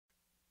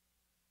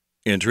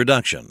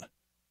Introduction.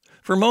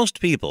 For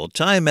most people,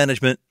 time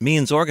management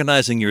means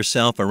organizing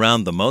yourself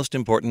around the most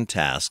important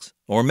tasks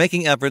or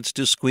making efforts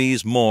to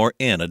squeeze more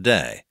in a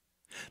day.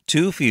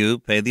 Too few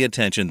pay the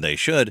attention they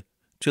should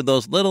to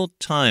those little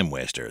time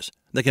wasters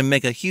that can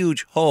make a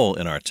huge hole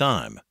in our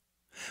time.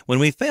 When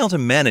we fail to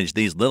manage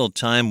these little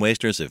time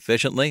wasters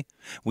efficiently,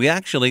 we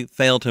actually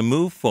fail to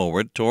move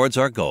forward towards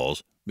our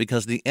goals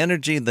because the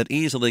energy that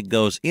easily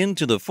goes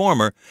into the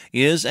former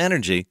is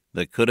energy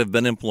that could have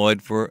been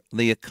employed for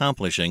the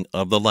accomplishing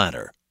of the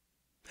latter.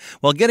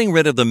 While getting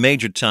rid of the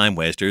major time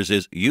wasters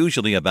is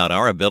usually about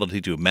our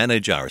ability to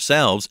manage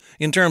ourselves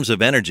in terms of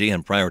energy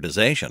and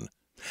prioritization,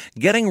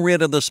 getting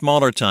rid of the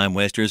smaller time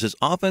wasters is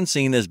often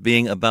seen as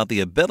being about the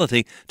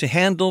ability to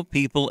handle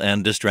people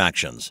and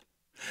distractions.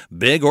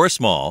 Big or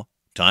small,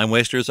 time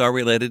wasters are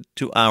related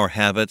to our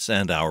habits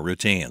and our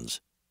routines.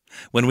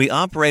 When we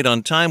operate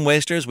on time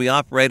wasters, we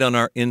operate on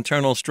our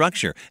internal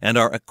structure and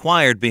our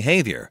acquired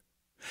behavior.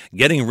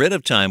 Getting rid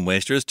of time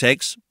wasters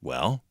takes,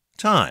 well,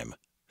 time.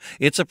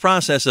 It's a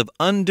process of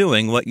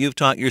undoing what you've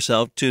taught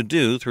yourself to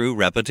do through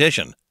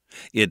repetition.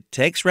 It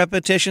takes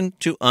repetition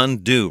to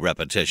undo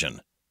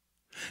repetition.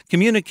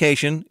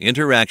 Communication,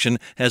 interaction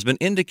has been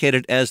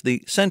indicated as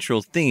the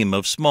central theme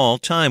of small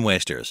time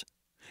wasters.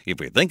 If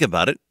we think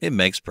about it, it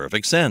makes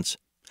perfect sense.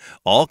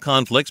 All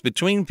conflicts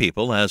between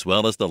people, as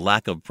well as the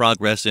lack of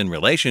progress in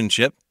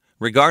relationship,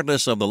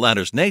 regardless of the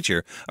latter's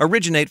nature,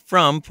 originate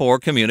from poor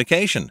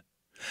communication.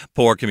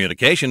 Poor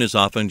communication is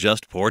often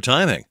just poor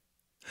timing.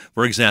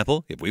 For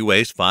example, if we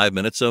waste 5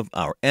 minutes of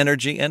our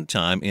energy and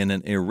time in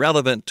an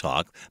irrelevant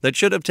talk that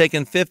should have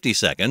taken 50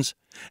 seconds,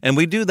 and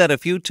we do that a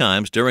few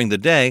times during the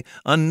day,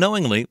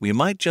 unknowingly we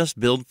might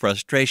just build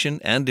frustration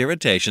and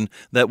irritation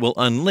that will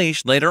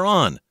unleash later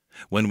on,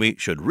 when we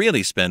should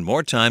really spend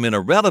more time in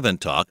a relevant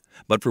talk,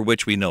 but for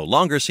which we no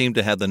longer seem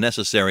to have the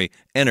necessary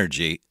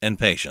energy and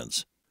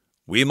patience.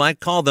 We might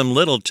call them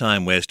little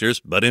time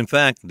wasters, but in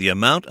fact, the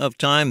amount of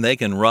time they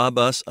can rob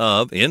us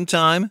of in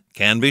time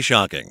can be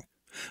shocking.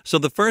 So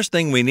the first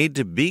thing we need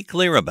to be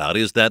clear about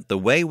is that the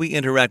way we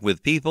interact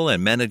with people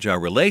and manage our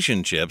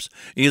relationships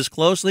is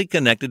closely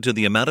connected to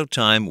the amount of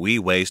time we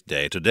waste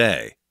day to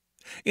day.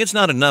 It's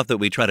not enough that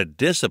we try to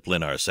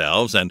discipline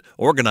ourselves and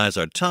organize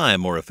our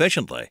time more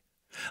efficiently.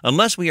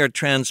 Unless we are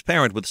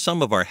transparent with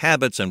some of our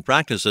habits and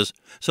practices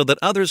so that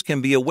others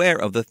can be aware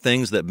of the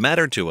things that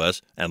matter to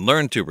us and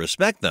learn to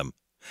respect them,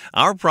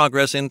 our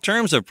progress in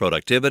terms of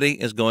productivity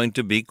is going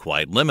to be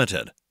quite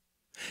limited.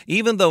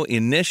 Even though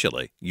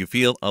initially you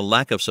feel a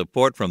lack of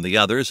support from the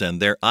others and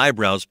their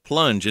eyebrows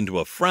plunge into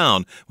a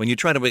frown when you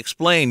try to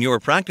explain your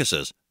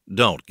practices,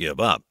 don't give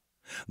up.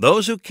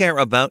 Those who care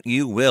about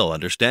you will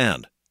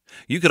understand.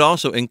 You could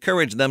also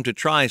encourage them to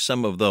try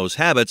some of those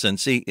habits and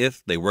see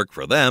if they work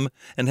for them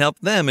and help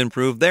them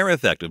improve their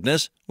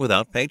effectiveness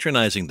without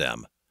patronizing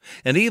them,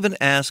 and even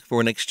ask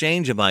for an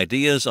exchange of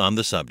ideas on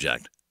the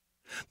subject.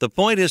 The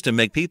point is to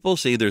make people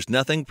see there's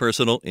nothing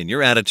personal in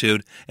your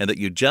attitude and that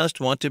you just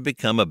want to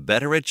become a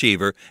better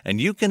achiever and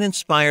you can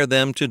inspire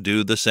them to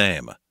do the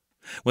same.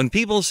 When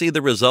people see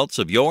the results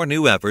of your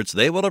new efforts,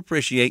 they will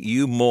appreciate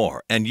you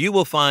more and you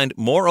will find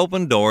more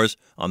open doors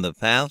on the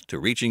path to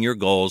reaching your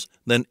goals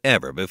than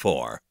ever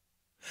before.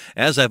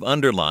 As I've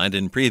underlined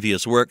in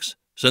previous works,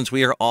 since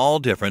we are all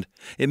different,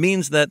 it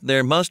means that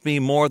there must be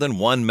more than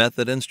one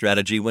method and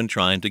strategy when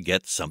trying to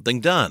get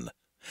something done.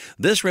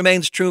 This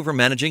remains true for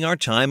managing our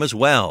time as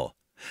well.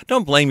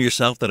 Don't blame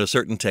yourself that a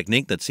certain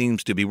technique that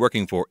seems to be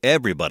working for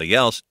everybody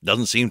else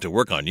doesn't seem to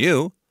work on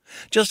you.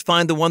 Just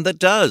find the one that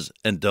does,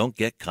 and don't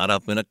get caught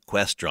up in a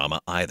quest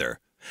drama either.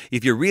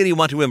 If you really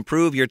want to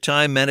improve your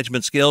time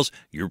management skills,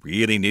 you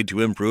really need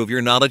to improve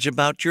your knowledge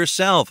about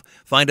yourself.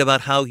 Find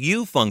out how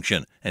you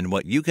function and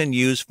what you can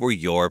use for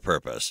your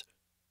purpose.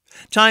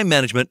 Time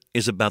management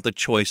is about the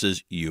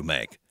choices you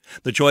make.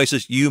 The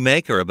choices you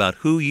make are about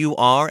who you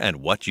are and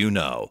what you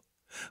know.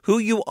 Who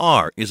you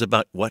are is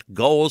about what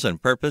goals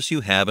and purpose you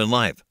have in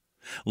life.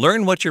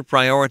 Learn what your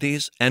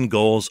priorities and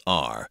goals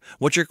are,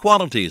 what your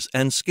qualities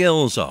and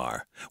skills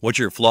are, what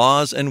your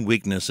flaws and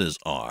weaknesses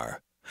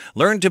are.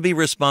 Learn to be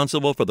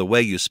responsible for the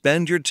way you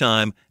spend your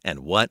time and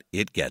what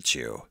it gets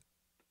you.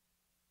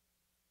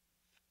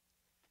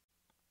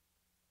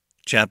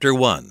 Chapter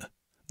 1.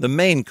 The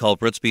main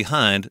culprits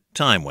behind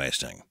time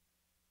wasting.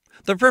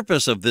 The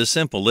purpose of this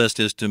simple list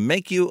is to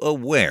make you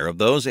aware of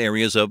those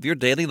areas of your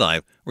daily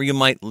life where you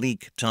might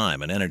leak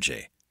time and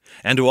energy,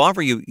 and to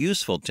offer you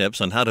useful tips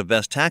on how to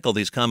best tackle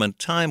these common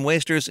time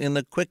wasters in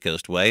the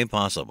quickest way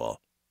possible.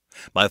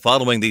 By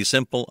following these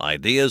simple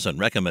ideas and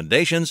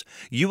recommendations,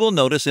 you will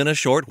notice in a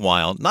short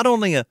while not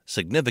only a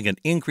significant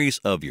increase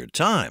of your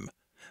time,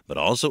 but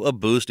also a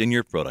boost in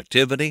your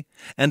productivity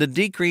and a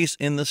decrease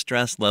in the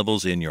stress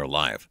levels in your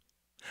life.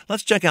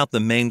 Let's check out the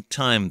main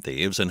time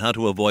thieves and how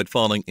to avoid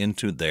falling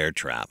into their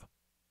trap.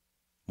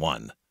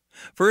 1.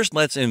 First,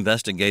 let's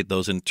investigate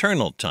those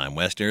internal time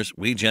wasters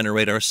we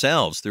generate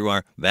ourselves through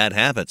our bad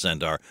habits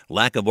and our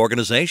lack of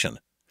organization.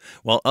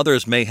 While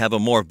others may have a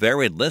more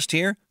varied list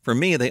here, for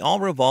me they all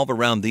revolve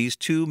around these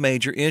two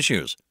major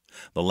issues: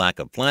 the lack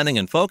of planning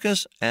and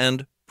focus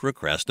and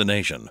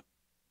procrastination.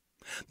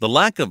 The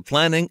lack of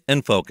planning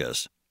and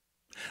focus.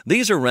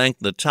 These are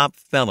ranked the top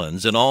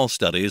felons in all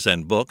studies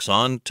and books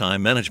on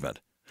time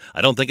management.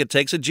 I don't think it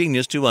takes a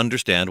genius to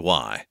understand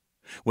why.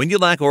 When you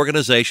lack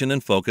organization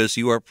and focus,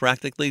 you are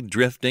practically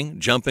drifting,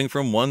 jumping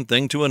from one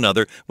thing to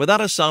another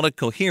without a solid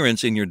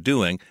coherence in your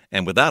doing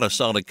and without a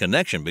solid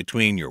connection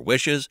between your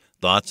wishes,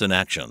 thoughts, and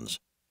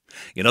actions.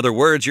 In other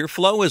words, your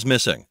flow is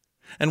missing.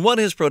 And what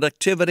is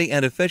productivity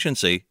and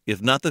efficiency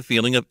if not the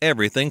feeling of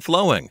everything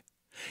flowing?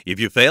 If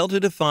you fail to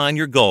define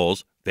your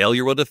goals,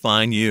 failure will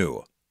define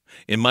you.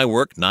 In my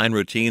work, 9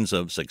 Routines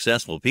of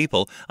Successful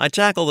People, I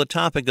tackle the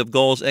topic of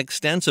goals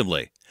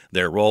extensively,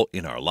 their role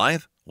in our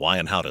life, why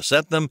and how to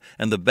set them,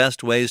 and the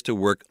best ways to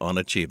work on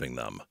achieving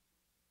them.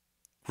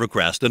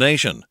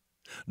 Procrastination.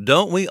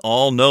 Don't we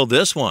all know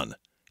this one?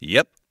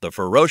 Yep, the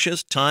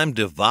ferocious time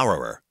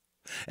devourer.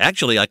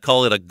 Actually, I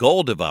call it a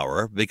goal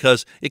devourer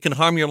because it can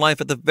harm your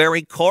life at the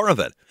very core of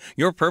it,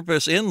 your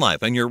purpose in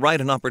life and your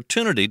right and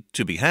opportunity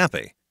to be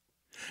happy.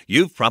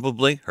 You've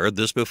probably heard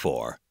this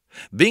before.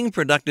 Being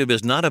productive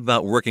is not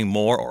about working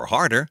more or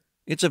harder,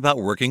 it's about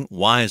working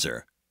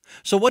wiser.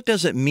 So what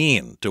does it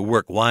mean to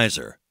work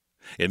wiser?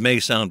 It may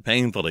sound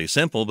painfully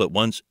simple, but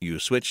once you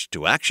switch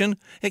to action,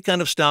 it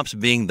kind of stops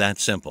being that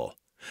simple.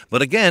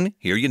 But again,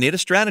 here you need a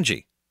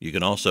strategy. You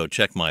can also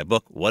check my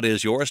book, What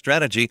is Your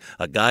Strategy?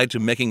 A Guide to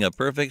Making a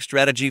Perfect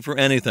Strategy for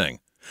Anything,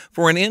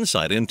 for an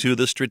insight into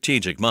the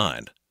strategic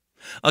mind.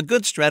 A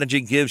good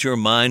strategy gives your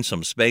mind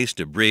some space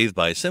to breathe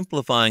by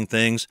simplifying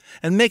things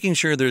and making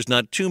sure there's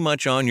not too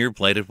much on your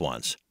plate at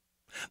once.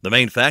 The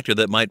main factor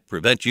that might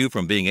prevent you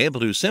from being able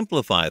to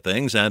simplify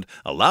things and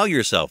allow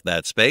yourself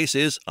that space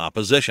is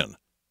opposition.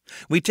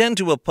 We tend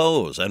to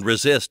oppose and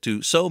resist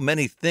to so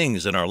many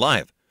things in our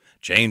life,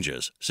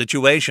 changes,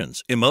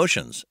 situations,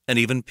 emotions, and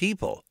even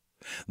people.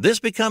 This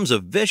becomes a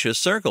vicious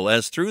circle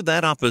as through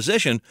that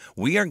opposition,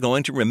 we are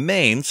going to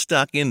remain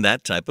stuck in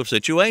that type of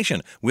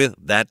situation, with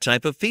that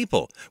type of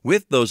people,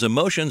 with those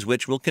emotions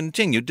which will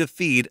continue to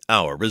feed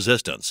our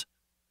resistance.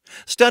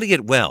 Study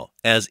it well,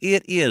 as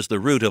it is the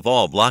root of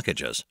all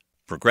blockages.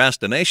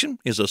 Procrastination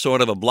is a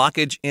sort of a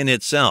blockage in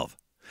itself.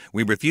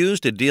 We refuse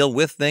to deal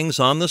with things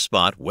on the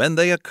spot when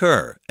they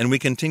occur, and we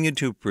continue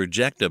to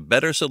project a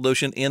better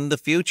solution in the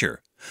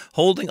future,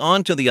 holding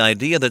on to the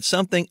idea that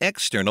something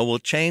external will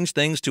change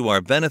things to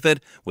our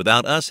benefit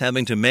without us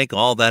having to make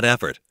all that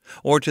effort,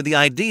 or to the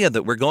idea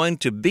that we're going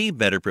to be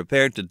better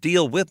prepared to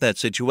deal with that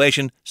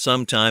situation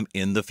sometime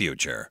in the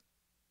future.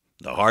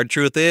 The hard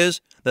truth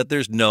is that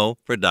there's no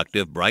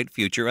productive, bright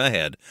future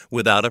ahead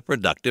without a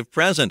productive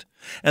present,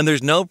 and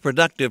there's no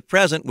productive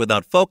present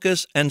without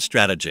focus and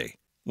strategy.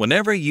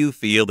 Whenever you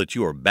feel that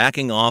you are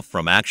backing off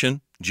from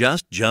action,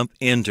 just jump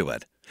into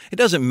it. It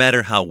doesn't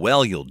matter how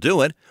well you'll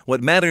do it.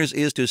 What matters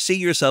is to see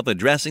yourself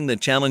addressing the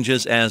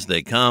challenges as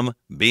they come,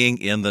 being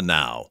in the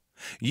now.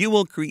 You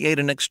will create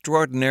an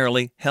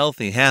extraordinarily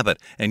healthy habit,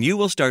 and you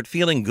will start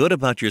feeling good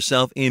about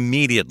yourself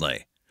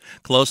immediately.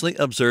 Closely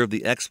observe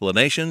the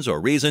explanations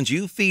or reasons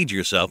you feed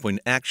yourself when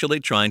actually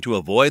trying to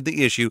avoid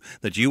the issue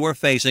that you are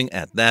facing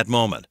at that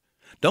moment.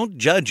 Don't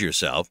judge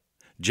yourself.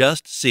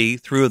 Just see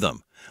through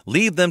them.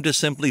 Leave them to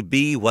simply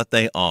be what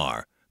they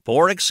are.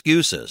 Poor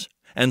excuses.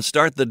 And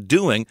start the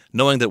doing,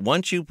 knowing that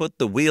once you put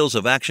the wheels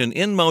of action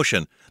in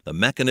motion, the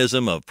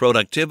mechanism of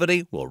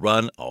productivity will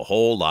run a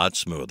whole lot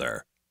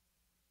smoother.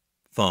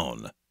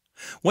 Phone.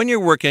 When you're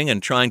working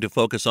and trying to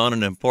focus on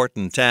an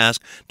important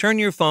task, turn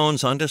your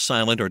phones onto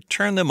silent or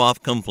turn them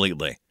off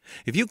completely,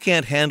 if you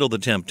can't handle the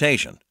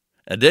temptation.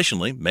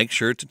 Additionally, make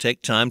sure to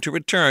take time to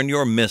return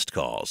your missed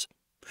calls.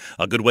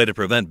 A good way to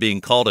prevent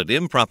being called at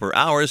improper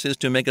hours is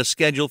to make a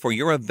schedule for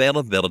your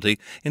availability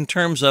in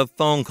terms of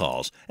phone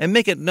calls and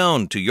make it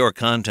known to your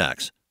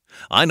contacts.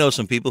 I know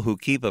some people who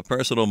keep a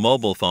personal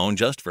mobile phone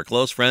just for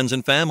close friends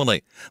and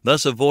family,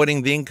 thus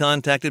avoiding being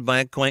contacted by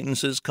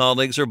acquaintances,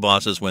 colleagues, or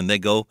bosses when they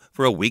go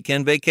for a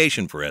weekend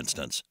vacation, for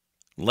instance.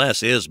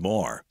 Less is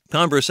more.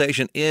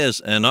 Conversation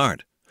is an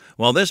art.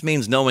 While this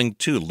means knowing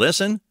to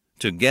listen,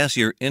 to guess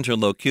your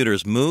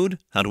interlocutor's mood,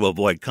 how to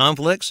avoid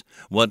conflicts,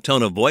 what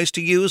tone of voice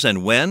to use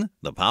and when,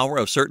 the power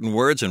of certain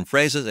words and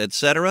phrases,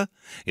 etc.,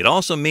 it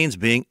also means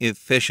being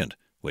efficient,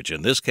 which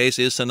in this case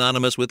is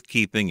synonymous with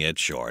keeping it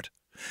short.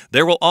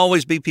 There will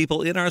always be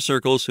people in our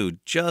circles who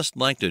just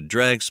like to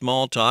drag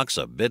small talks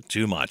a bit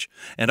too much,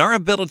 and our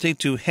ability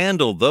to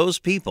handle those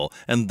people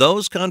and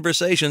those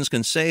conversations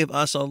can save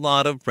us a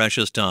lot of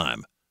precious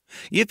time.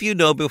 If you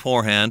know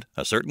beforehand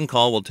a certain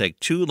call will take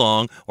too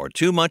long or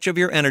too much of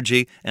your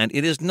energy and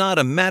it is not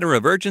a matter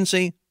of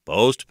urgency,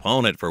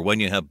 postpone it for when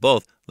you have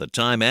both the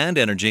time and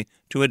energy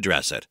to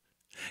address it.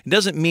 It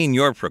doesn't mean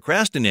you're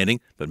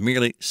procrastinating, but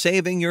merely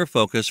saving your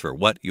focus for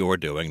what you're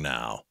doing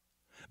now.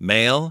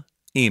 Mail,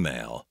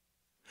 email.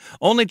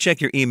 Only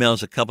check your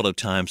emails a couple of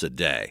times a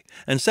day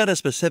and set a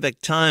specific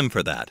time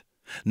for that.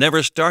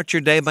 Never start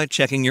your day by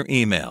checking your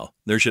email.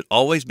 There should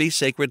always be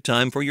sacred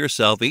time for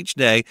yourself each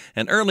day,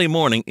 and early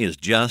morning is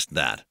just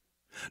that.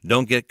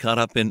 Don't get caught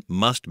up in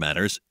must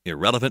matters,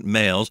 irrelevant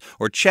mails,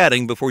 or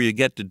chatting before you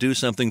get to do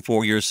something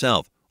for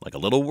yourself, like a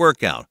little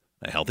workout,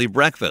 a healthy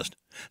breakfast,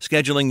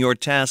 scheduling your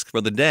task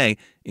for the day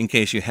in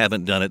case you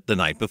haven't done it the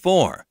night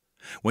before.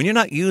 When you're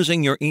not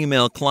using your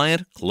email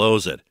client,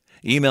 close it.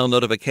 Email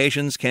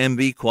notifications can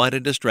be quite a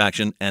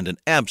distraction and an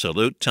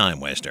absolute time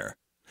waster.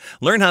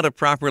 Learn how to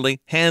properly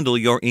handle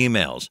your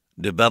emails.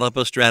 Develop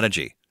a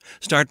strategy.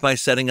 Start by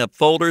setting up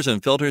folders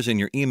and filters in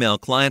your email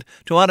client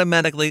to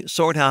automatically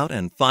sort out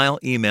and file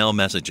email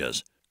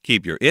messages.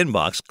 Keep your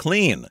inbox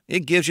clean.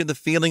 It gives you the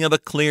feeling of a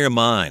clear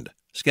mind.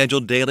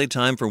 Schedule daily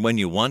time for when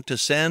you want to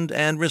send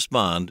and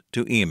respond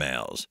to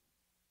emails.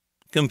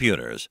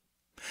 Computers.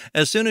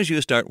 As soon as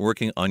you start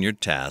working on your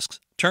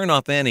tasks, turn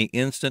off any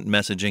instant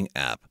messaging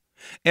app.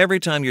 Every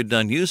time you're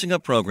done using a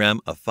program,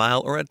 a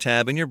file, or a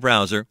tab in your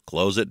browser,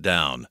 close it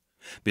down.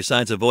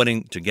 Besides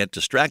avoiding to get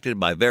distracted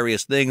by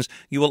various things,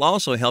 you will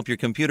also help your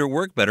computer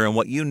work better on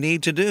what you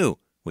need to do,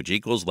 which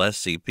equals less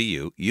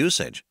CPU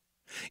usage.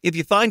 If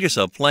you find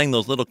yourself playing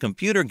those little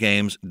computer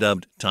games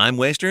dubbed time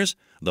wasters,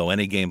 though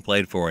any game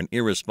played for an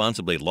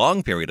irresponsibly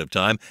long period of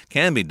time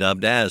can be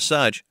dubbed as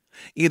such,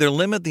 either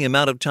limit the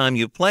amount of time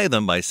you play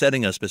them by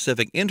setting a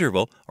specific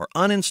interval or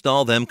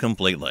uninstall them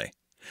completely.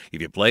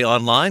 If you play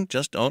online,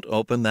 just don't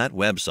open that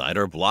website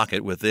or block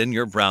it within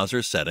your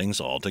browser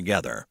settings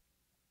altogether.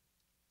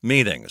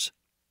 Meetings.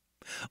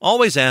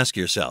 Always ask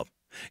yourself,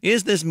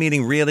 is this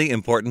meeting really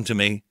important to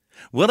me?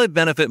 Will it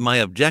benefit my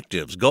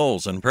objectives,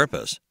 goals, and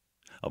purpose?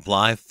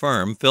 Apply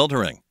firm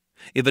filtering.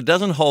 If it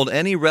doesn't hold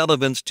any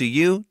relevance to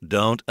you,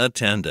 don't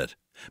attend it.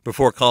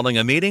 Before calling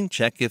a meeting,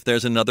 check if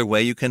there's another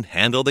way you can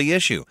handle the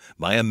issue,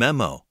 by a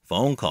memo,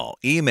 phone call,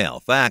 email,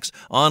 fax,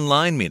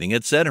 online meeting,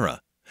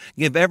 etc.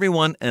 Give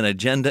everyone an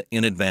agenda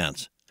in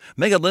advance.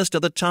 Make a list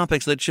of the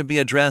topics that should be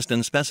addressed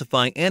and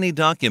specify any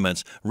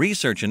documents,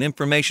 research, and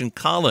information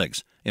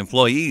colleagues,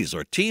 employees,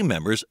 or team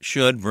members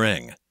should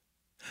bring.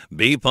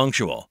 Be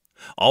punctual.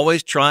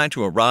 Always try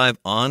to arrive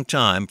on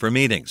time for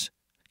meetings.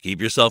 Keep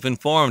yourself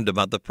informed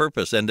about the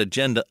purpose and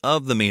agenda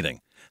of the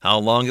meeting, how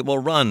long it will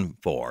run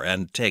for,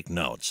 and take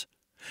notes.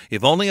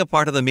 If only a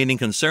part of the meeting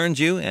concerns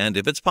you, and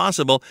if it's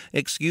possible,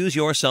 excuse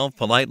yourself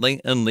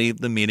politely and leave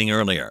the meeting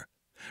earlier.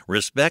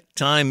 Respect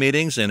time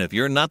meetings, and if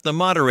you're not the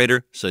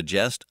moderator,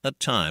 suggest a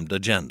timed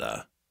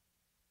agenda.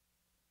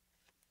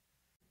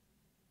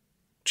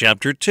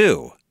 Chapter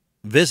 2.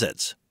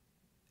 Visits.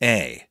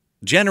 A.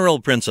 General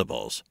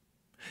Principles.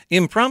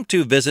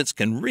 Impromptu visits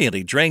can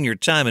really drain your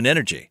time and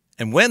energy,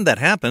 and when that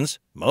happens,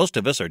 most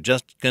of us are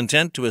just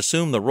content to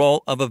assume the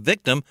role of a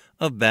victim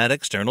of bad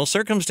external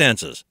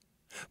circumstances.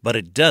 But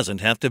it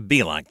doesn't have to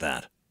be like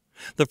that.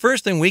 The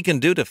first thing we can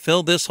do to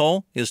fill this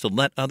hole is to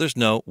let others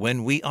know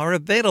when we are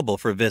available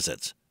for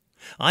visits.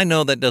 I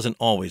know that doesn't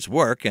always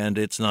work, and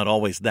it's not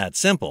always that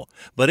simple,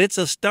 but it's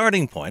a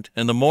starting point,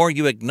 and the more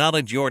you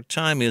acknowledge your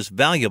time is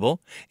valuable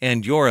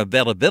and your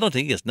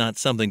availability is not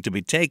something to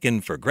be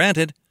taken for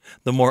granted,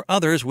 the more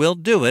others will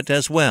do it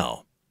as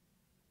well.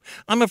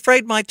 I'm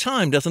afraid my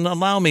time doesn't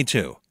allow me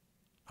to.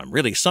 I'm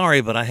really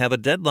sorry, but I have a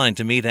deadline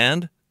to meet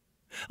and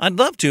I'd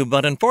love to,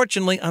 but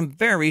unfortunately I'm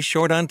very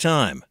short on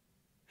time.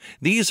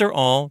 These are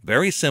all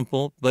very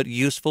simple but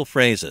useful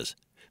phrases.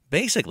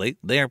 Basically,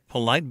 they are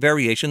polite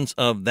variations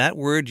of that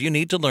word you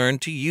need to learn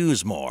to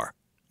use more: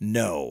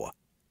 no.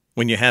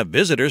 When you have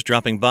visitors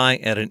dropping by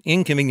at an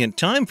inconvenient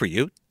time for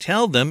you,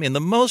 tell them in the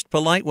most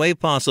polite way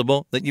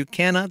possible that you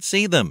cannot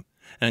see them,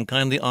 and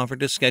kindly offer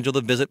to schedule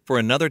the visit for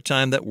another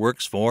time that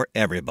works for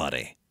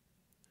everybody.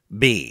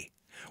 B.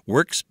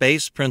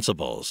 Workspace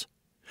principles.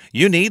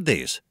 You need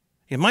these.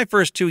 In my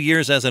first 2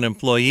 years as an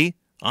employee,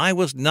 I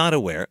was not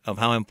aware of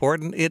how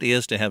important it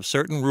is to have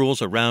certain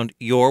rules around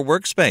your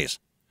workspace.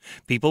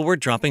 People were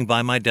dropping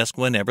by my desk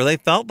whenever they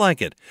felt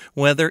like it,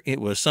 whether it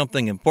was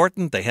something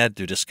important they had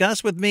to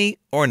discuss with me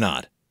or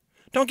not.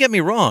 Don't get me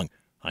wrong,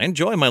 I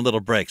enjoy my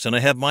little breaks and I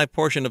have my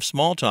portion of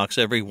small talks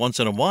every once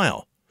in a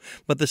while.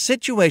 But the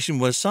situation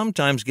was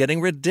sometimes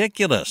getting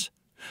ridiculous.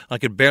 I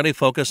could barely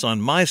focus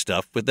on my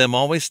stuff with them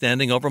always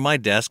standing over my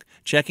desk,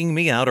 checking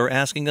me out or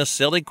asking a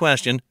silly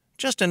question,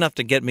 just enough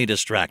to get me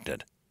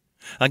distracted.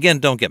 Again,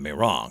 don't get me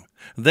wrong.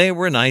 They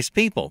were nice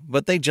people,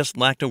 but they just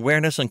lacked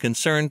awareness and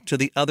concern to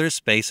the other's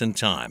space and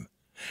time.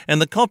 And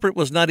the culprit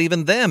was not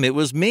even them, it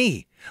was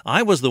me.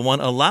 I was the one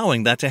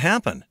allowing that to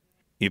happen.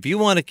 If you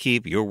want to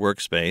keep your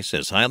workspace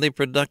as highly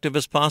productive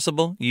as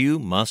possible, you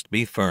must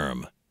be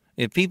firm.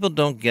 If people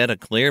don't get a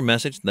clear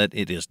message that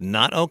it is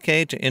not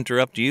okay to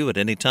interrupt you at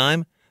any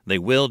time, they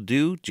will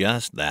do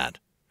just that.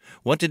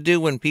 What to do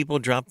when people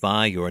drop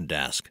by your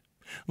desk.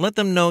 Let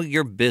them know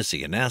you're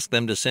busy and ask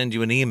them to send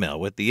you an email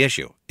with the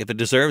issue, if it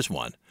deserves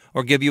one,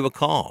 or give you a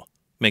call.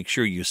 Make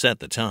sure you set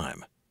the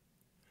time.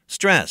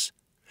 Stress.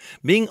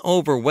 Being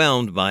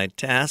overwhelmed by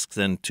tasks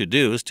and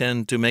to-dos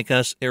tend to make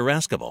us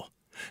irascible.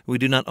 We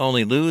do not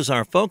only lose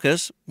our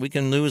focus, we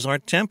can lose our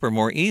temper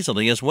more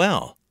easily as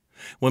well.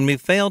 When we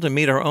fail to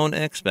meet our own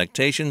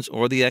expectations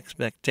or the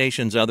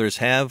expectations others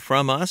have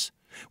from us,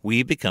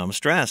 we become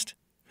stressed.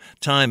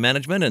 Time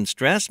management and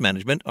stress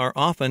management are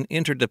often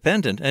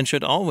interdependent and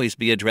should always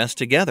be addressed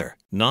together.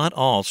 Not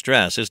all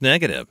stress is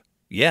negative.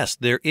 Yes,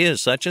 there is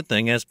such a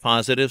thing as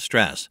positive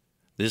stress.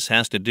 This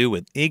has to do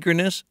with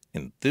eagerness,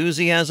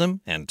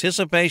 enthusiasm,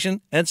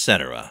 anticipation,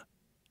 etc.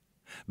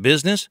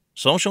 Business,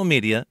 social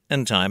media,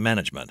 and time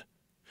management.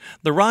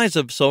 The rise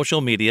of social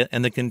media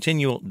and the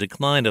continual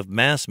decline of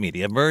mass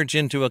media merge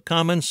into a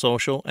common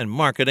social and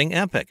marketing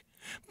epic,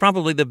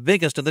 probably the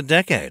biggest of the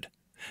decade.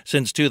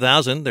 Since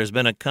 2000, there's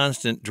been a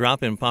constant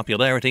drop in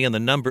popularity in the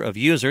number of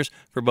users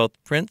for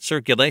both print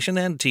circulation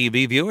and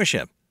TV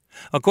viewership.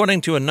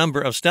 According to a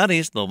number of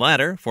studies, the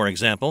latter, for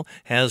example,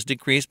 has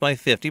decreased by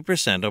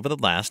 50% over the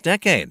last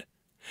decade.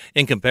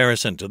 In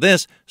comparison to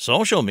this,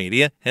 social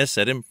media has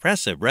set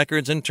impressive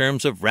records in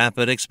terms of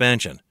rapid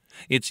expansion.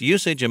 Its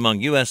usage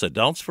among U.S.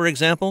 adults, for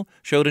example,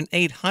 showed an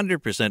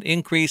 800%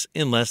 increase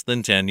in less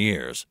than 10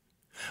 years.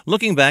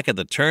 Looking back at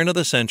the turn of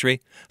the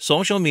century,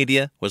 social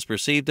media was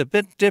perceived a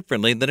bit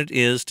differently than it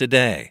is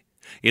today.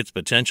 Its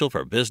potential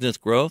for business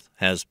growth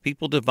has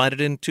people divided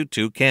into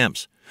two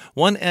camps,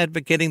 one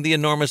advocating the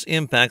enormous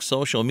impact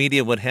social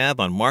media would have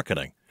on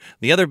marketing,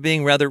 the other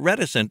being rather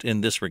reticent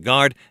in this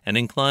regard and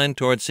inclined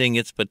toward seeing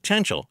its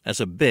potential as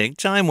a big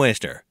time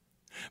waster.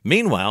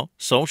 Meanwhile,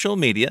 social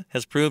media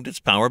has proved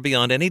its power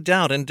beyond any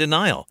doubt and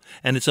denial,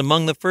 and it's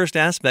among the first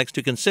aspects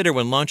to consider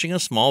when launching a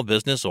small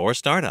business or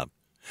startup.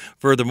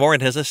 Furthermore,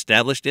 it has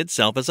established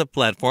itself as a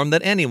platform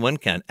that anyone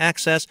can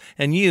access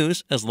and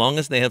use as long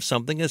as they have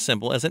something as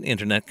simple as an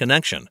internet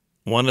connection.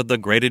 One of the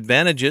great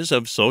advantages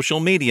of social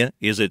media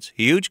is its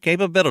huge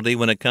capability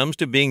when it comes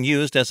to being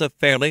used as a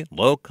fairly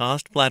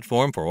low-cost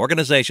platform for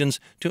organizations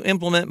to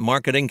implement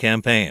marketing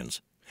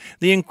campaigns.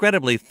 The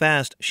incredibly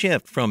fast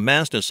shift from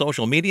mass to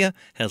social media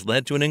has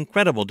led to an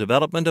incredible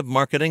development of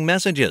marketing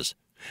messages.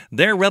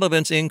 Their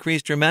relevance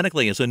increased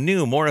dramatically as a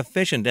new, more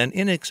efficient and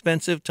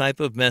inexpensive type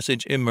of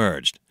message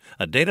emerged,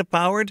 a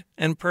data-powered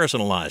and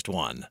personalized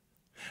one.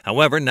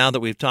 However, now that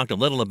we've talked a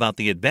little about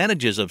the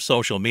advantages of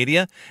social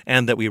media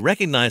and that we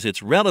recognize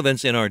its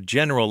relevance in our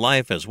general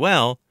life as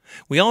well,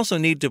 we also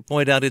need to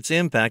point out its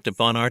impact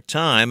upon our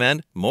time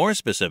and, more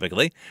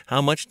specifically,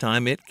 how much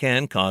time it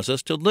can cause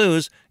us to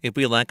lose if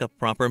we lack a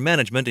proper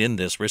management in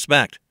this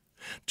respect.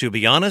 To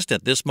be honest,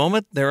 at this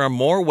moment, there are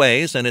more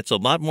ways, and it's a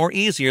lot more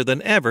easier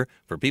than ever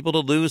for people to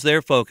lose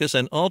their focus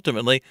and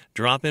ultimately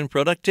drop in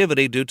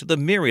productivity due to the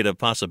myriad of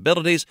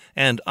possibilities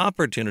and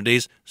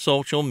opportunities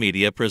social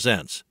media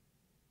presents.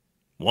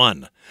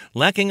 1.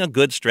 Lacking a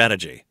good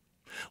strategy.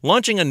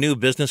 Launching a new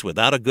business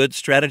without a good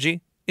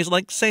strategy is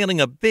like sailing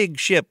a big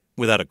ship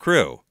without a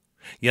crew.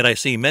 Yet I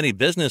see many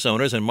business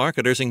owners and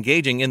marketers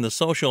engaging in the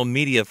social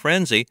media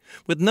frenzy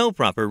with no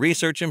proper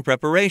research and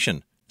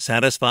preparation,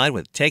 satisfied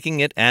with taking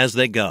it as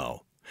they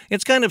go.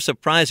 It's kind of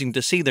surprising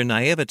to see their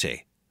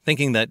naivety,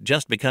 thinking that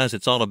just because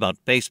it's all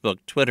about Facebook,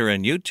 Twitter,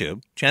 and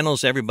YouTube,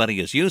 channels everybody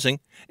is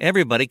using,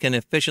 everybody can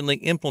efficiently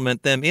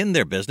implement them in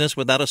their business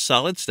without a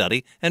solid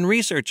study and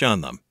research on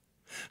them.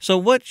 So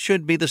what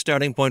should be the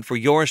starting point for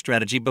your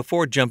strategy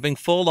before jumping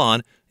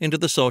full-on into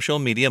the social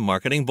media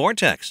marketing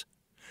vortex?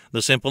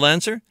 The simple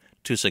answer?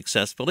 To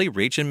successfully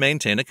reach and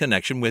maintain a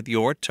connection with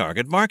your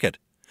target market.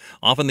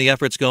 Often the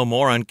efforts go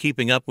more on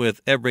keeping up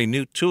with every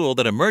new tool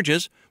that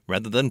emerges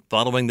rather than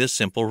following this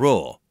simple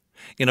rule.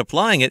 In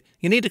applying it,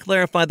 you need to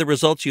clarify the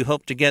results you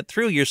hope to get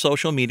through your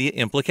social media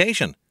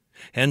implication.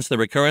 Hence the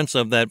recurrence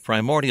of that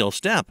primordial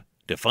step,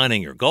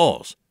 defining your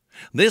goals.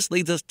 This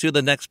leads us to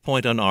the next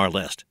point on our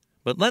list.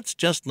 But let's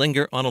just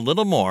linger on a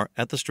little more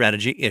at the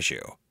strategy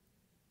issue.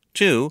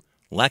 2.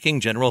 Lacking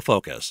general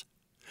focus.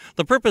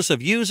 The purpose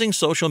of using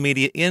social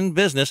media in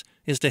business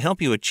is to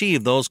help you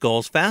achieve those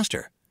goals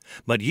faster.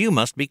 But you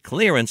must be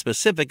clear and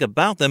specific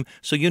about them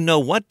so you know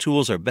what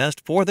tools are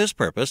best for this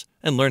purpose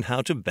and learn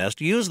how to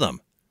best use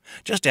them.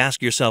 Just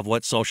ask yourself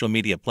what social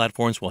media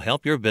platforms will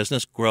help your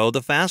business grow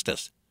the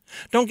fastest.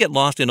 Don't get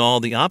lost in all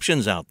the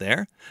options out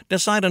there.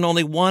 Decide on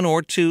only one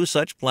or two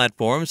such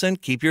platforms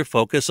and keep your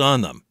focus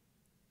on them.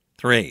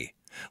 3.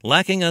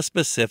 Lacking a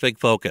specific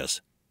focus.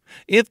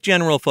 If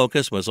general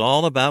focus was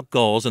all about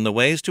goals and the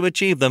ways to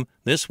achieve them,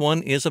 this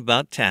one is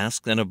about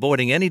tasks and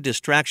avoiding any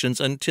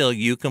distractions until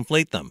you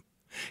complete them.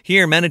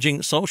 Here,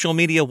 managing social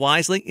media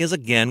wisely is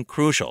again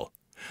crucial.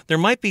 There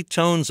might be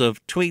tones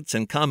of tweets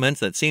and comments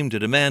that seem to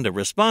demand a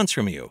response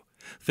from you.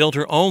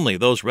 Filter only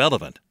those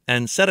relevant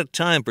and set a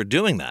time for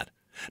doing that.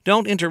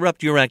 Don't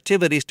interrupt your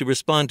activities to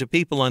respond to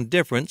people on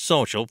different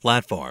social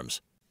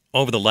platforms.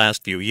 Over the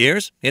last few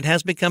years, it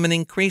has become an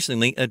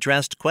increasingly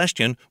addressed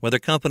question whether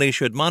companies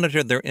should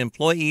monitor their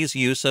employees'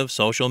 use of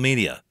social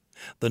media.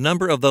 The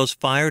number of those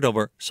fired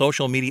over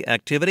social media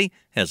activity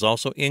has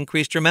also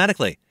increased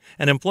dramatically,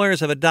 and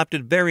employers have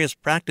adopted various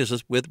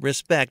practices with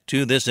respect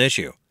to this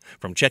issue,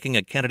 from checking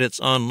a candidate's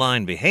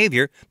online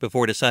behavior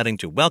before deciding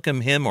to welcome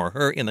him or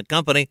her in the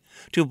company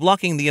to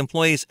blocking the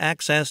employee's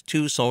access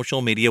to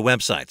social media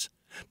websites.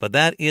 But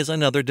that is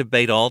another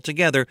debate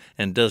altogether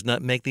and does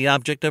not make the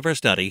object of our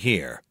study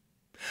here.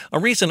 A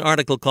recent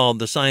article called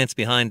The Science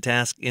Behind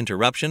Task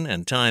Interruption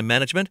and Time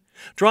Management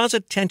draws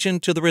attention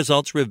to the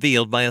results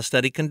revealed by a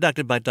study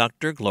conducted by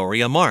Dr.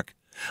 Gloria Mark,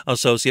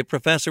 Associate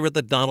Professor at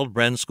the Donald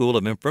Bren School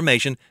of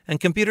Information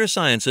and Computer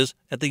Sciences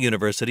at the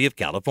University of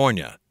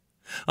California.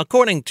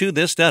 According to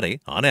this study,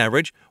 on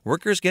average,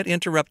 workers get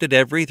interrupted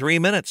every 3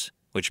 minutes,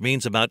 which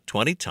means about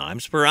 20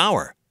 times per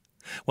hour.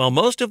 While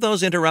most of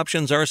those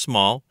interruptions are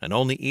small and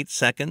only eat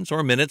seconds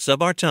or minutes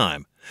of our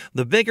time,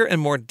 the bigger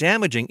and more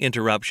damaging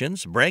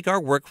interruptions break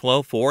our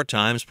workflow 4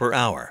 times per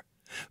hour.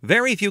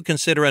 Very few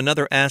consider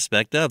another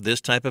aspect of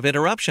this type of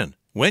interruption.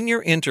 When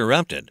you're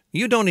interrupted,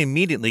 you don't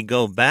immediately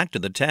go back to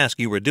the task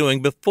you were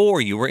doing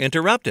before you were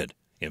interrupted.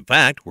 In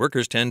fact,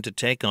 workers tend to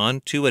take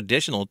on 2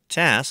 additional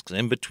tasks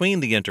in between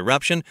the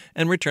interruption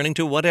and returning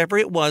to whatever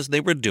it was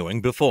they were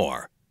doing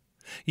before.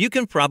 You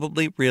can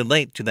probably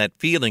relate to that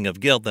feeling of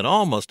guilt that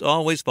almost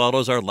always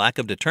follows our lack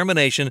of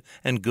determination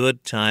and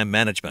good time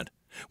management,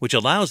 which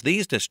allows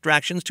these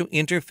distractions to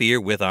interfere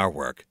with our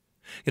work.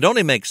 It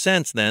only makes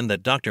sense, then,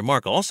 that Dr.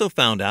 Mark also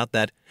found out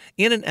that,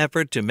 in an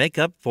effort to make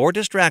up for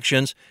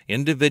distractions,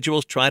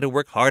 individuals try to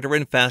work harder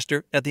and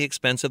faster at the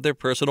expense of their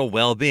personal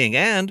well-being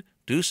and,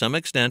 to some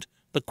extent,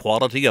 the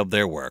quality of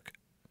their work.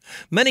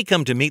 Many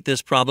come to meet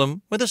this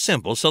problem with a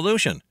simple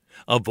solution: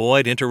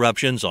 avoid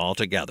interruptions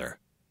altogether.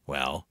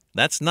 Well,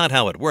 that's not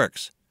how it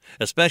works,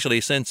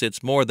 especially since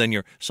it's more than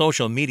your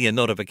social media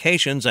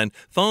notifications and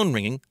phone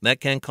ringing that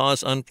can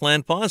cause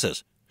unplanned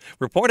pauses.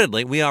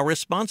 Reportedly, we are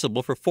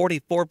responsible for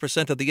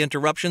 44% of the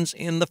interruptions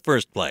in the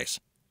first place.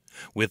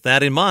 With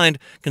that in mind,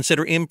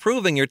 consider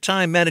improving your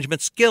time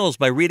management skills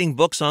by reading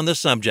books on the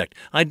subject,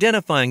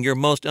 identifying your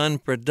most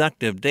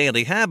unproductive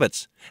daily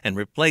habits, and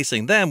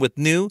replacing them with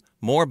new,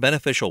 more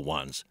beneficial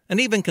ones,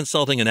 and even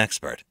consulting an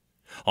expert.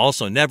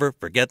 Also, never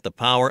forget the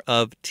power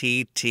of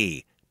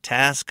TT,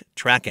 task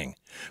tracking.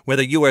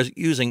 Whether you are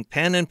using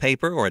pen and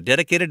paper or a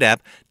dedicated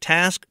app,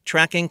 task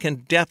tracking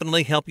can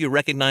definitely help you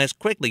recognize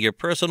quickly your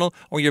personal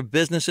or your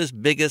business's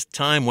biggest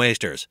time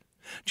wasters.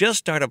 Just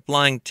start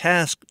applying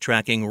task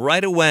tracking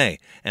right away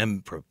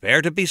and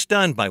prepare to be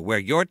stunned by where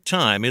your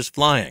time is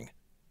flying.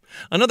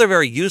 Another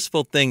very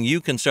useful thing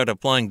you can start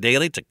applying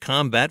daily to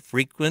combat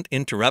frequent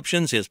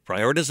interruptions is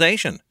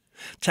prioritization.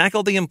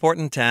 Tackle the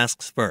important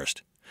tasks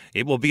first.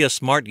 It will be a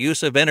smart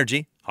use of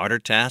energy. Harder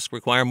tasks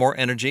require more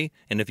energy,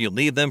 and if you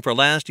leave them for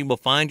last, you will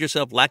find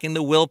yourself lacking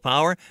the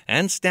willpower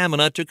and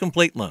stamina to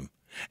complete them.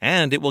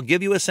 And it will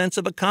give you a sense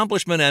of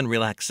accomplishment and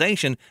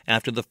relaxation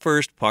after the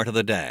first part of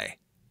the day.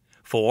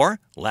 4.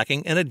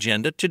 Lacking an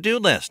agenda to-do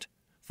list.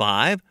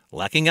 5.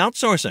 Lacking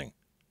outsourcing.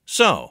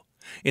 So,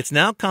 it's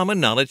now common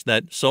knowledge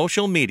that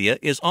social media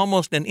is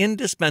almost an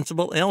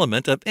indispensable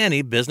element of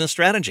any business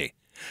strategy.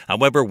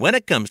 However, when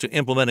it comes to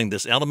implementing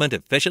this element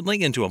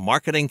efficiently into a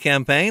marketing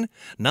campaign,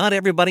 not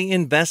everybody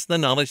invests the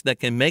knowledge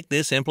that can make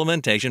this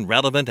implementation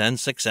relevant and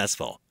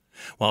successful.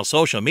 While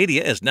social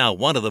media is now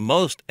one of the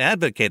most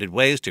advocated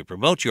ways to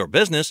promote your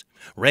business,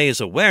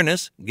 raise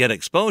awareness, get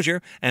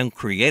exposure, and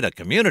create a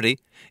community,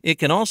 it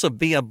can also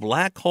be a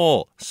black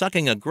hole,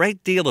 sucking a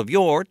great deal of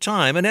your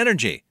time and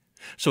energy.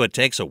 So it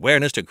takes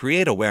awareness to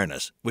create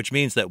awareness, which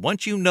means that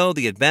once you know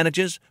the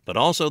advantages, but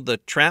also the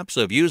traps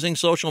of using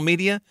social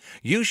media,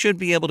 you should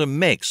be able to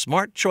make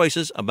smart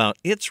choices about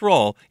its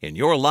role in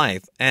your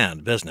life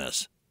and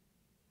business.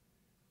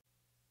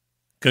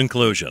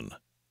 Conclusion.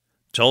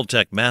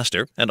 Toltec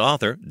master and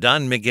author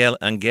Don Miguel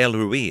Angel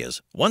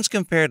Ruiz once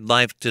compared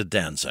life to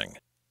dancing.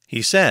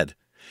 He said,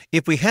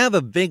 "If we have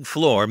a big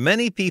floor,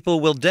 many people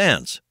will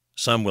dance.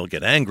 Some will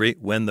get angry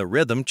when the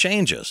rhythm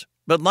changes,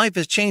 but life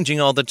is changing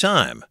all the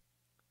time."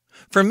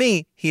 For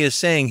me, he is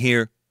saying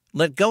here,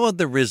 let go of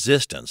the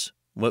resistance,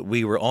 what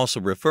we were also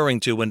referring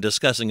to when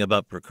discussing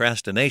about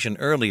procrastination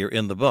earlier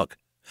in the book.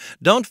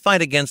 Don't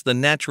fight against the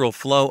natural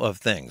flow of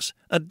things.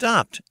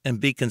 Adopt and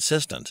be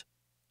consistent.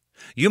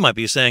 You might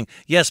be saying,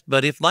 yes,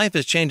 but if life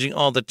is changing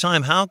all the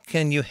time, how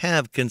can you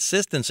have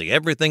consistency?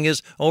 Everything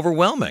is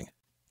overwhelming.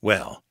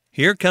 Well,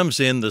 here comes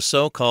in the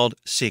so-called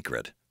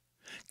secret.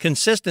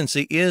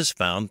 Consistency is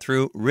found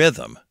through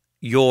rhythm,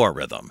 your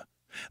rhythm.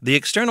 The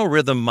external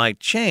rhythm might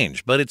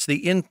change, but it's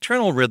the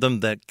internal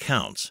rhythm that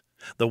counts,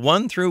 the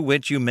one through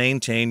which you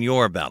maintain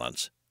your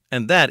balance.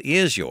 And that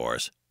is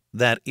yours.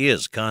 That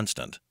is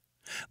constant.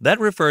 That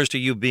refers to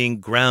you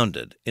being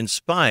grounded,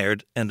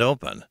 inspired, and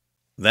open.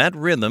 That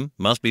rhythm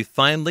must be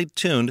finely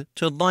tuned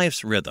to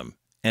life's rhythm,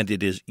 and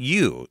it is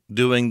you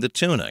doing the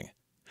tuning.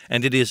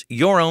 And it is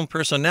your own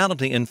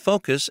personality and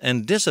focus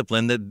and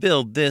discipline that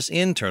build this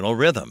internal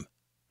rhythm.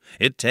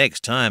 It takes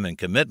time and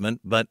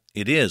commitment, but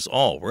it is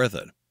all worth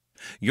it.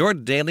 Your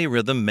daily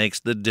rhythm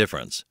makes the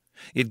difference.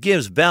 It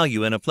gives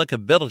value and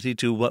applicability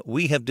to what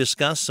we have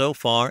discussed so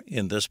far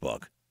in this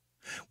book.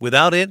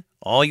 Without it,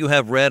 all you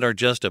have read are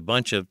just a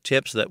bunch of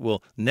tips that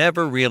will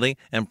never really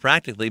and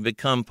practically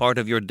become part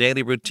of your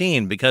daily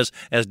routine because,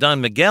 as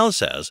Don Miguel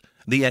says,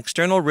 the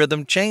external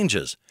rhythm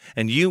changes,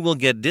 and you will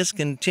get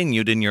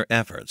discontinued in your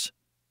efforts.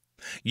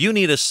 You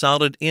need a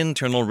solid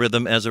internal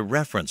rhythm as a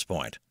reference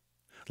point.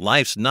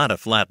 Life's not a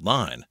flat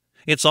line.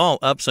 It's all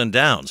ups and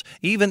downs,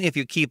 even if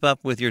you keep up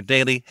with your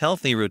daily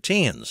healthy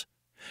routines.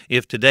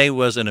 If today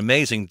was an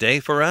amazing day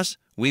for us,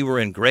 we were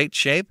in great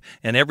shape,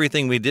 and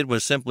everything we did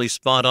was simply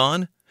spot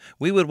on,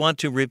 we would want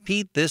to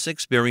repeat this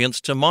experience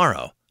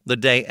tomorrow, the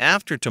day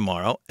after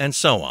tomorrow, and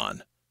so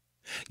on.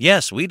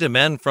 Yes, we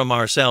demand from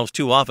ourselves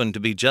too often to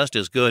be just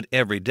as good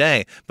every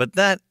day, but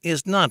that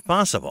is not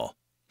possible.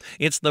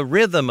 It's the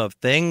rhythm of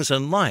things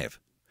in life,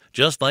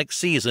 just like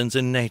seasons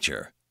in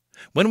nature.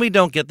 When we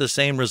don't get the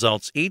same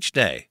results each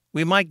day,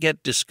 we might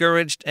get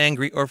discouraged,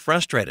 angry, or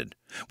frustrated.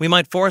 We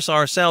might force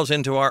ourselves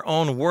into our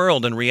own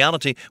world and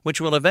reality, which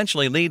will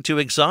eventually lead to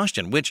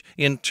exhaustion, which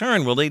in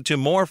turn will lead to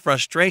more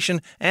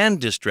frustration and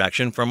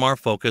distraction from our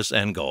focus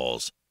and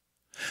goals.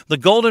 The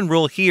golden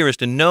rule here is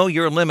to know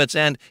your limits,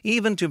 and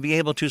even to be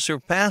able to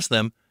surpass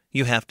them,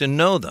 you have to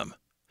know them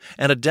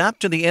and adapt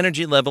to the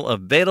energy level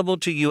available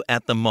to you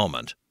at the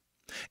moment.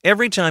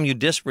 Every time you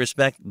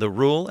disrespect the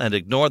rule and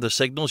ignore the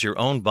signals your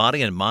own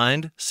body and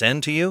mind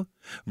send to you,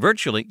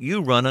 virtually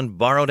you run on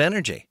borrowed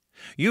energy.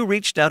 You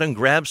reached out and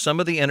grabbed some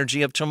of the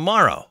energy of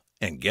tomorrow,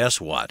 and guess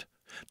what?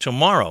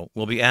 Tomorrow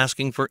will be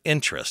asking for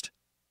interest.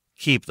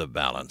 Keep the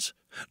balance.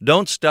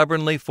 Don't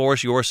stubbornly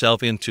force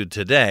yourself into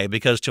today,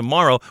 because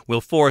tomorrow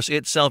will force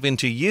itself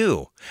into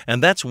you,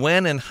 and that's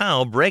when and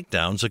how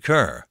breakdowns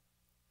occur.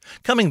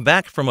 Coming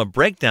back from a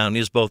breakdown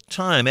is both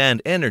time and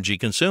energy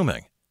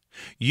consuming.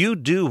 You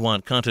do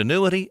want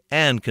continuity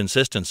and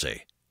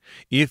consistency.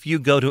 If you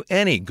go to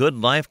any good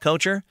life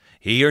coacher,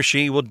 he or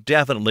she will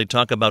definitely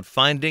talk about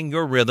finding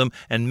your rhythm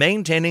and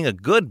maintaining a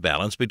good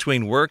balance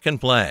between work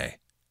and play.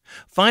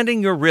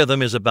 Finding your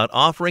rhythm is about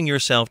offering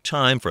yourself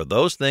time for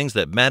those things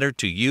that matter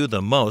to you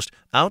the most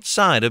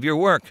outside of your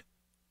work.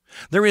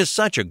 There is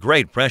such a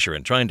great pressure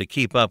in trying to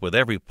keep up with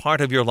every part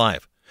of your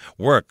life,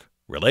 work,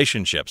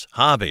 relationships,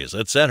 hobbies,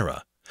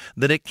 etc.,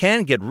 that it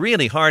can get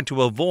really hard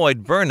to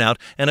avoid burnout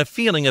and a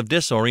feeling of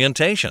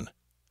disorientation.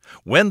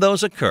 When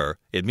those occur,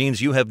 it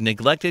means you have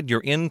neglected your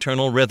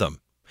internal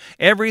rhythm.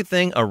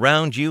 Everything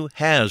around you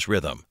has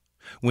rhythm.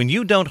 When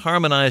you don't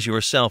harmonize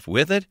yourself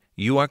with it,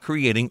 you are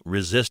creating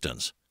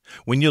resistance.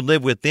 When you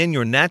live within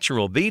your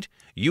natural beat,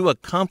 you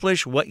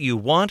accomplish what you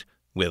want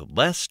with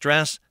less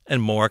stress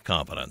and more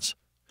confidence.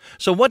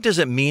 So what does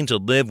it mean to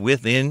live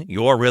within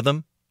your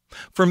rhythm?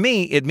 For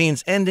me, it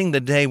means ending the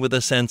day with a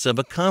sense of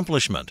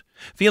accomplishment,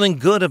 feeling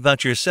good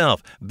about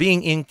yourself,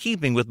 being in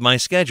keeping with my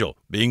schedule,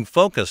 being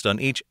focused on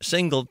each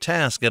single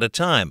task at a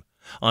time,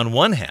 on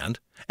one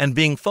hand, and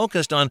being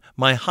focused on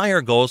my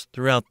higher goals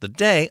throughout the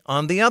day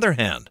on the other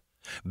hand,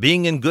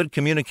 being in good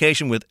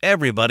communication with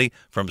everybody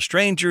from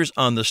strangers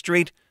on the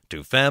street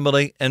to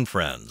family and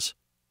friends.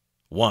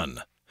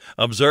 1.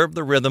 Observe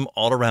the rhythm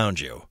all around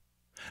you.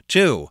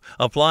 2.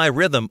 Apply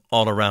rhythm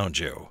all around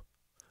you.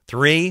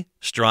 3.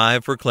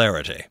 Strive for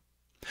clarity.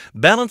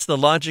 Balance the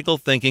logical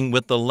thinking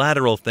with the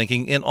lateral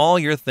thinking in all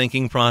your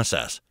thinking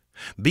process.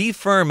 Be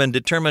firm and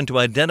determined to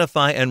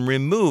identify and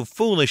remove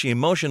foolish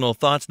emotional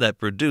thoughts that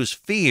produce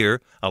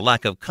fear, a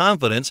lack of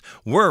confidence,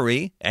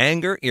 worry,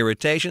 anger,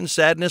 irritation,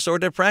 sadness, or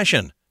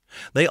depression.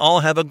 They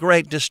all have a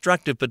great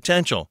destructive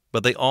potential,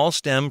 but they all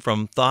stem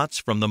from thoughts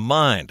from the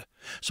mind.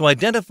 So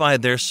identify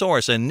their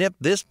source and nip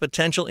this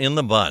potential in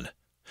the bud.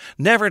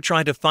 Never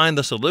try to find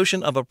the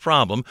solution of a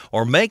problem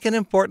or make an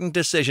important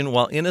decision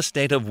while in a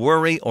state of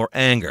worry or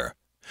anger.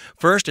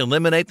 First,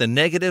 eliminate the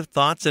negative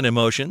thoughts and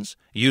emotions.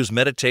 Use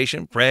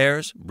meditation,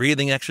 prayers,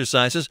 breathing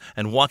exercises,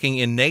 and walking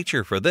in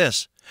nature for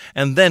this.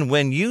 And then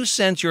when you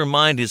sense your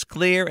mind is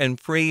clear and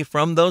free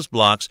from those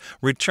blocks,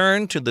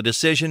 return to the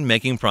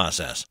decision-making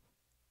process.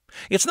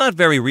 It's not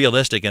very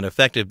realistic and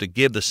effective to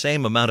give the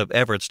same amount of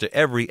efforts to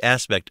every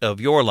aspect of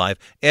your life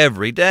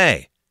every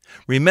day.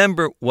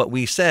 Remember what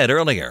we said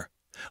earlier.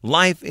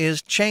 Life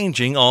is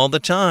changing all the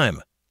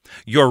time.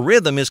 Your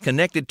rhythm is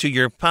connected to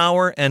your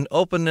power and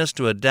openness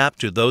to adapt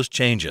to those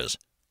changes.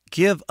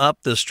 Give up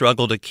the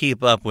struggle to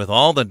keep up with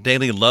all the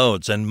daily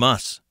loads and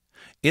musts.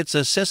 It's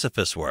a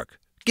Sisyphus work.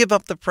 Give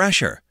up the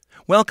pressure.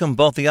 Welcome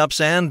both the ups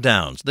and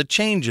downs, the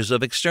changes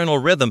of external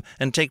rhythm,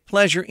 and take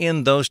pleasure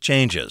in those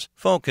changes.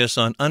 Focus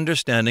on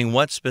understanding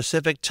what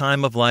specific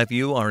time of life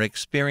you are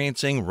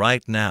experiencing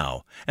right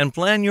now, and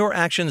plan your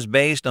actions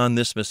based on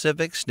this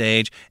specific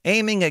stage,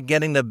 aiming at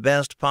getting the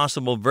best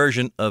possible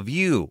version of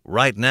you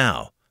right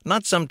now,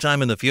 not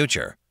sometime in the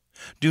future.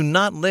 Do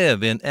not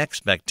live in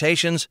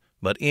expectations,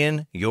 but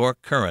in your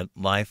current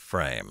life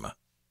frame.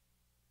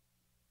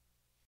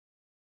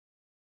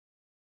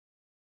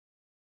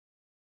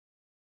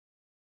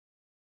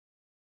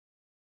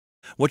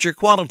 What your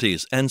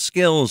qualities and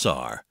skills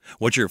are,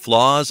 what your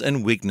flaws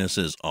and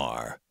weaknesses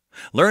are.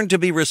 Learn to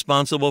be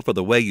responsible for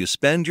the way you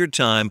spend your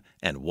time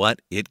and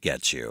what it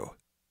gets you.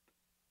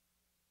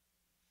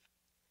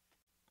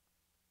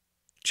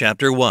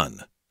 Chapter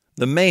 1.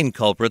 The main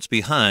culprits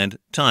behind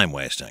time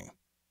wasting.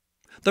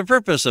 The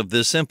purpose of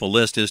this simple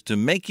list is to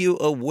make you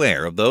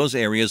aware of those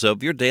areas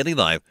of your daily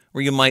life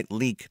where you might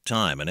leak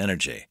time and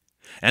energy,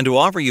 and to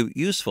offer you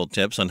useful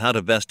tips on how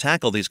to best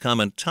tackle these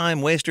common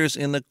time wasters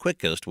in the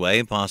quickest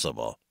way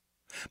possible.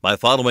 By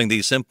following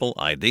these simple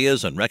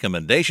ideas and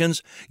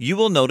recommendations, you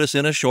will notice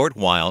in a short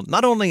while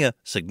not only a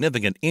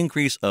significant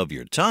increase of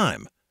your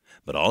time,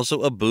 but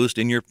also a boost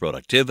in your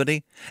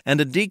productivity and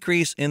a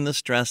decrease in the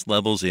stress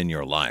levels in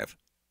your life.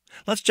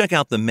 Let's check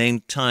out the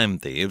main time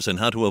thieves and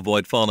how to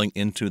avoid falling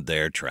into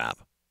their trap.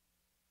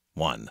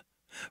 1.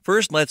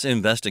 First, let's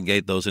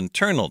investigate those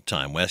internal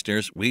time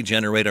wasters we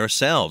generate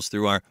ourselves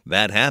through our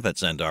bad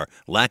habits and our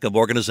lack of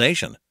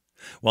organization.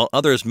 While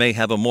others may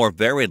have a more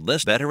varied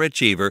list, better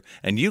achiever,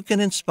 and you can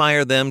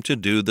inspire them to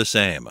do the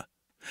same.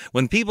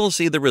 When people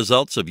see the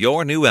results of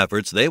your new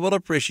efforts, they will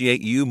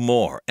appreciate you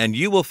more, and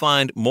you will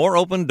find more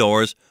open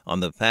doors on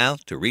the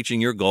path to reaching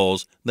your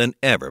goals than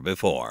ever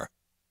before.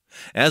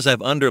 As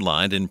I've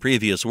underlined in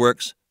previous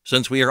works,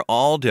 since we are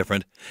all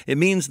different, it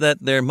means that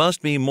there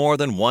must be more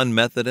than one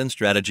method and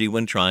strategy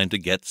when trying to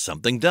get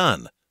something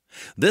done.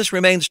 This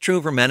remains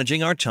true for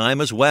managing our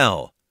time as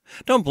well.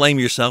 Don't blame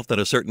yourself that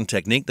a certain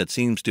technique that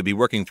seems to be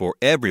working for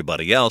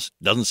everybody else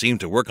doesn't seem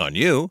to work on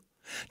you.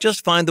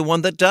 Just find the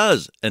one that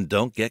does, and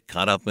don't get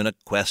caught up in a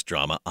quest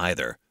drama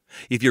either.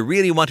 If you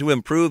really want to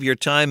improve your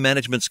time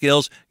management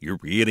skills, you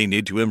really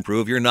need to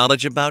improve your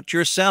knowledge about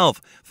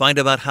yourself. Find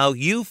out how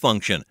you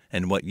function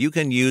and what you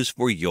can use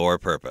for your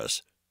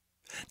purpose.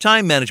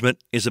 Time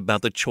management is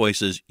about the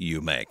choices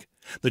you make.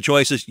 The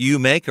choices you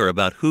make are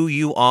about who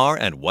you are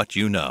and what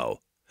you know.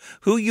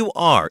 Who you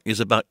are is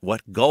about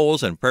what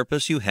goals and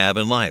purpose you have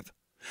in life.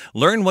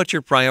 Learn what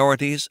your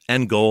priorities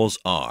and goals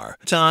are.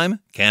 Time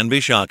can be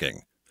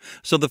shocking.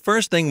 So the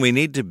first thing we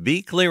need to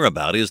be clear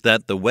about is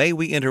that the way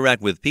we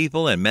interact with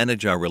people and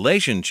manage our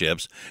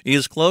relationships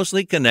is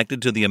closely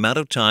connected to the amount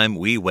of time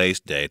we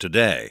waste day to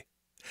day.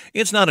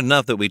 It's not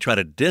enough that we try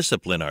to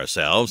discipline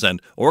ourselves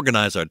and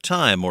organize our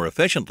time more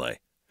efficiently.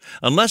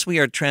 Unless we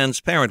are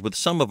transparent with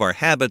some of our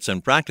habits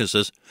and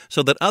practices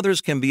so that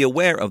others can be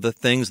aware of the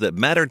things that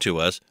matter to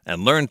us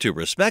and learn to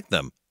respect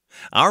them,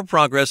 our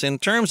progress in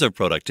terms of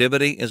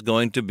productivity is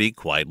going to be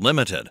quite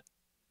limited.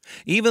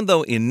 Even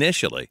though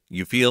initially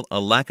you feel a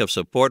lack of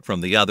support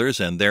from the others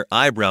and their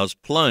eyebrows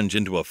plunge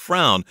into a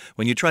frown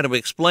when you try to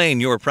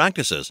explain your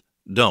practices,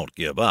 don't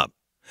give up.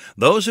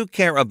 Those who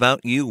care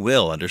about you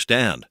will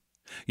understand.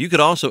 You could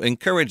also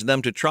encourage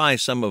them to try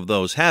some of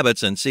those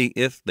habits and see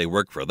if they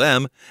work for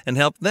them and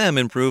help them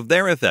improve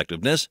their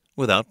effectiveness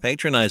without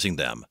patronizing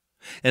them,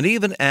 and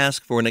even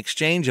ask for an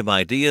exchange of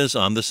ideas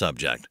on the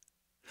subject.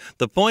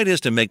 The point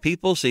is to make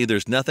people see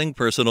there's nothing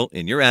personal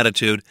in your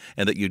attitude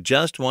and that you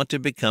just want to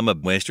become a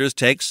waster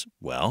takes,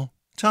 well,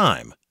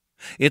 time.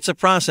 It's a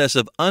process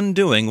of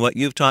undoing what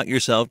you've taught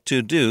yourself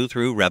to do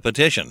through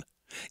repetition.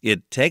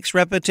 It takes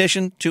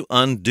repetition to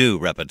undo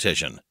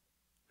repetition.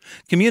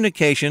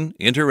 Communication,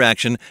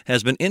 interaction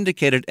has been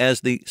indicated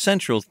as the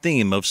central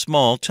theme of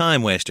small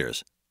time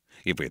wasters.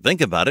 If we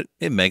think about it,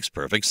 it makes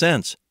perfect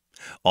sense.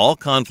 All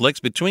conflicts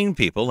between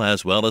people,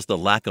 as well as the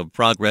lack of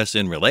progress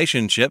in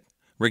relationship,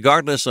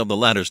 regardless of the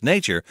latter's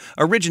nature,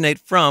 originate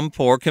from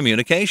poor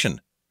communication.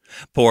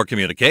 Poor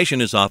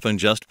communication is often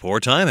just poor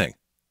timing.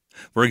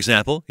 For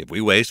example, if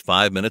we waste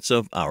 5 minutes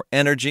of our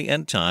energy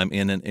and time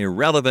in an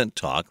irrelevant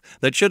talk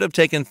that should have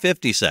taken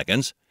 50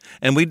 seconds,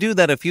 and we do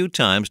that a few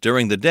times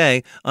during the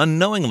day,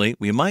 unknowingly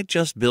we might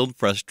just build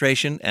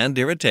frustration and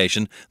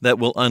irritation that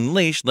will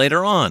unleash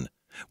later on,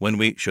 when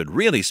we should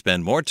really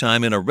spend more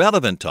time in a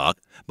relevant talk,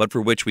 but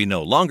for which we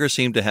no longer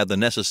seem to have the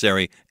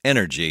necessary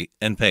energy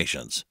and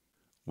patience.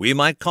 We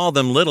might call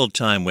them little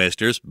time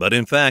wasters, but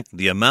in fact,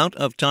 the amount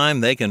of time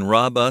they can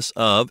rob us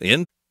of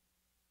in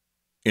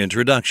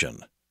Introduction.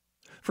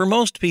 For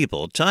most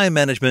people, time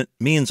management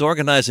means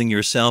organizing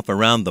yourself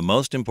around the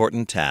most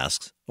important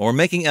tasks or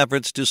making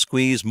efforts to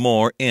squeeze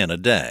more in a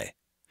day.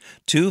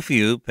 Too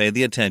few pay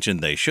the attention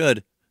they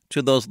should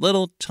to those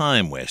little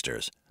time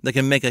wasters that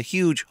can make a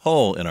huge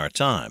hole in our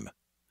time.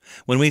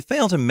 When we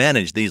fail to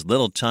manage these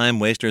little time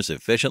wasters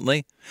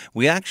efficiently,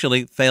 we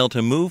actually fail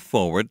to move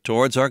forward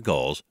towards our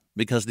goals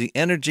because the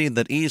energy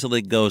that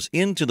easily goes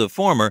into the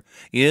former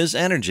is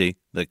energy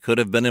that could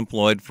have been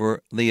employed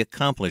for the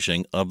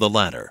accomplishing of the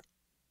latter.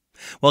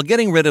 While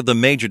getting rid of the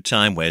major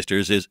time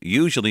wasters is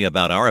usually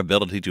about our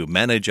ability to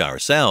manage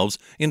ourselves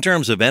in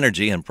terms of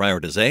energy and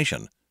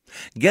prioritization,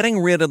 getting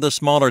rid of the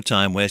smaller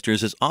time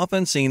wasters is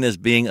often seen as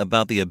being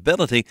about the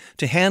ability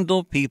to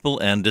handle people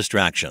and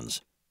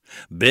distractions.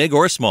 Big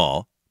or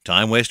small,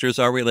 time wasters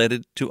are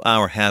related to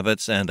our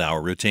habits and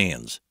our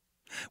routines.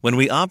 When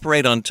we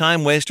operate on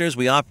time wasters,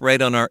 we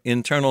operate on our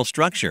internal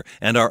structure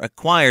and our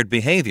acquired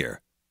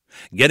behavior.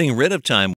 Getting rid of time